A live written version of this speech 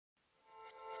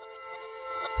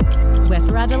We're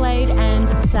for Adelaide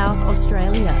and South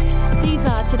Australia. These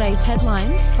are today's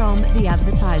headlines from The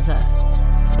Advertiser.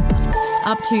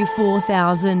 Up to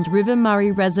 4,000 River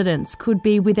Murray residents could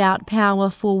be without power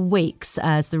for weeks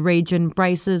as the region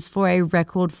braces for a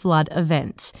record flood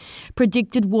event.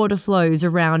 Predicted water flows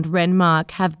around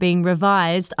Renmark have been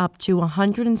revised up to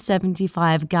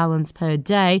 175 gallons per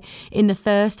day in the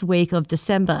first week of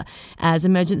December as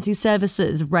emergency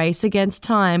services race against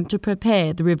time to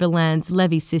prepare the Riverlands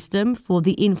levee system for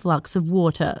the influx of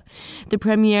water. The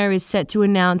Premier is set to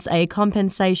announce a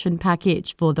compensation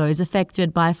package for those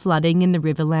affected by flooding in the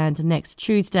Riverland next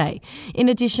Tuesday, in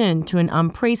addition to an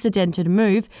unprecedented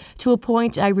move to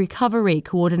appoint a recovery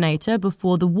coordinator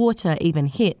before the water even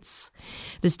hits.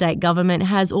 The state government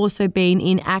has also been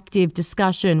in active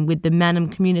discussion with the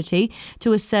Mannum community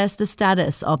to assess the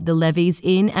status of the levees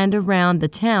in and around the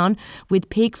town, with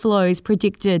peak flows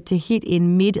predicted to hit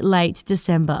in mid-late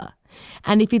December.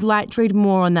 And if you'd like to read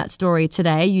more on that story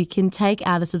today, you can take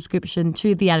out a subscription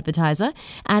to The Advertiser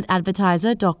at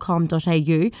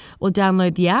advertiser.com.au or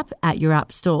download the app at your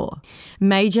app store.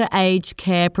 Major aged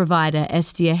care provider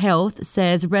Estia Health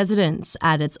says residents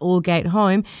at its Aldgate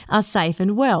home are safe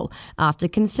and well after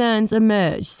concerns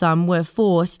emerged some were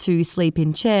forced to sleep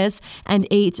in chairs and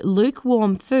eat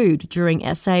lukewarm food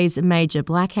during SA's major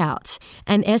blackout.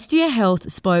 An Estia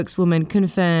Health spokeswoman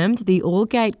confirmed the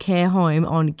Aldgate care home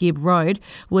on Gibb Road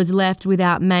was left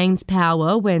without mains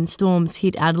power when storms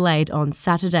hit Adelaide on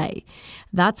Saturday.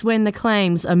 That's when the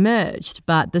claims emerged,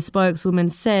 but the spokeswoman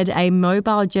said a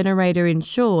mobile generator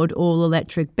ensured all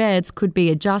electric beds could be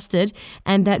adjusted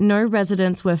and that no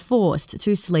residents were forced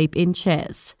to sleep in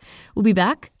chairs. We'll be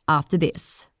back after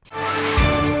this.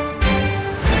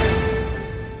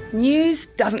 News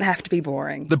doesn't have to be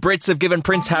boring. The Brits have given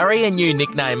Prince Harry a new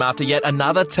nickname after yet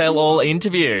another tell-all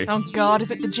interview. Oh God, is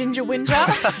it the Ginger Whinger?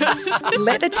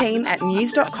 Let the team at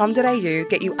news.com.au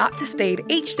get you up to speed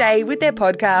each day with their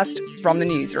podcast, From the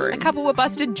Newsroom. A couple were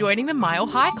busted joining the Mile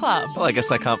High Club. Well, I guess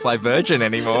they can't play Virgin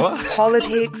anymore.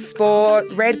 Politics, sport,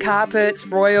 red carpets,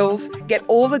 royals. Get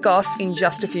all the goss in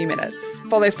just a few minutes.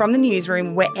 Follow From the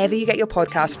Newsroom wherever you get your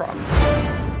podcast from.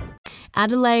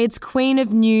 Adelaide's Queen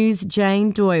of News,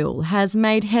 Jane Doyle, has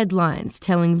made headlines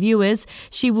telling viewers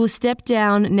she will step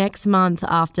down next month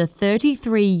after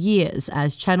 33 years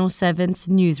as Channel 7's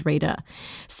newsreader.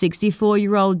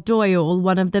 64-year-old Doyle,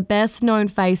 one of the best-known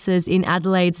faces in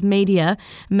Adelaide's media,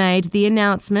 made the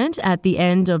announcement at the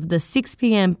end of the 6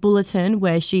 p.m. bulletin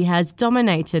where she has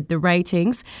dominated the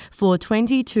ratings for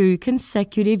 22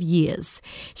 consecutive years.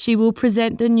 She will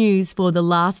present the news for the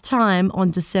last time on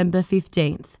December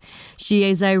 15th. She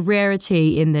is a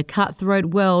rarity in the cutthroat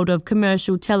world of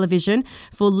commercial television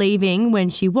for leaving when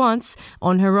she wants,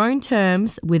 on her own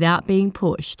terms, without being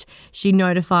pushed. She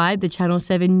notified the Channel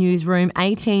 7 newsroom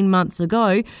 18 months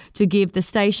ago to give the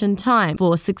station time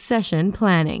for succession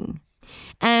planning.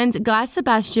 And Guy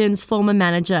Sebastian's former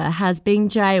manager has been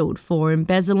jailed for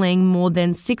embezzling more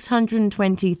than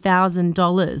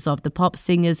 $620,000 of the pop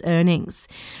singer's earnings.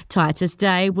 Titus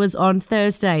Day was on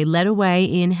Thursday led away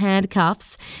in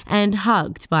handcuffs and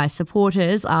hugged by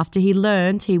supporters after he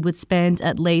learned he would spend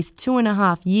at least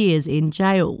 2.5 years in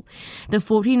jail. The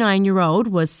 49-year-old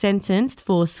was sentenced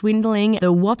for swindling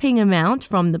the whopping amount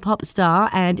from the pop star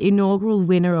and inaugural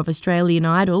winner of Australian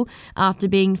Idol after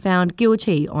being found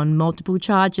guilty on multiple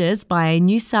charges by a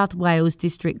New South Wales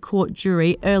District Court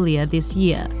jury earlier this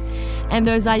year. And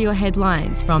those are your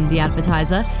headlines from The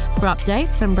Advertiser. For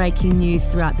updates and breaking news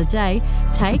throughout the day,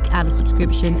 take out a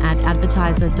subscription at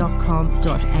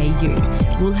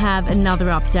advertiser.com.au. We'll have another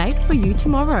update for you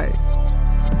tomorrow.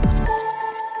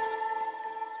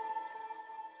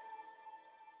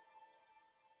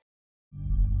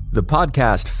 The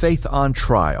podcast Faith on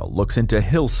Trial looks into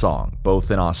Hillsong,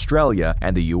 both in Australia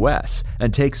and the US,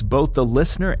 and takes both the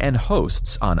listener and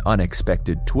hosts on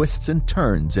unexpected twists and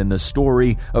turns in the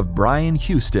story of Brian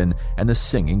Houston and the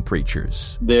Singing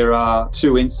Preachers. There are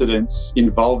 2 incidents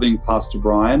involving Pastor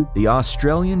Brian. The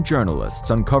Australian journalists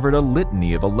uncovered a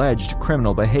litany of alleged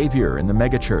criminal behavior in the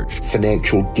megachurch.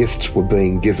 Financial gifts were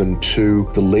being given to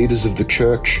the leaders of the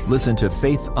church. Listen to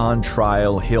Faith on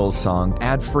Trial Hillsong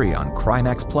ad-free on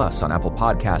Crimex Plus on Apple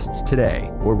Podcasts today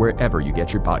or wherever you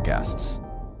get your podcasts.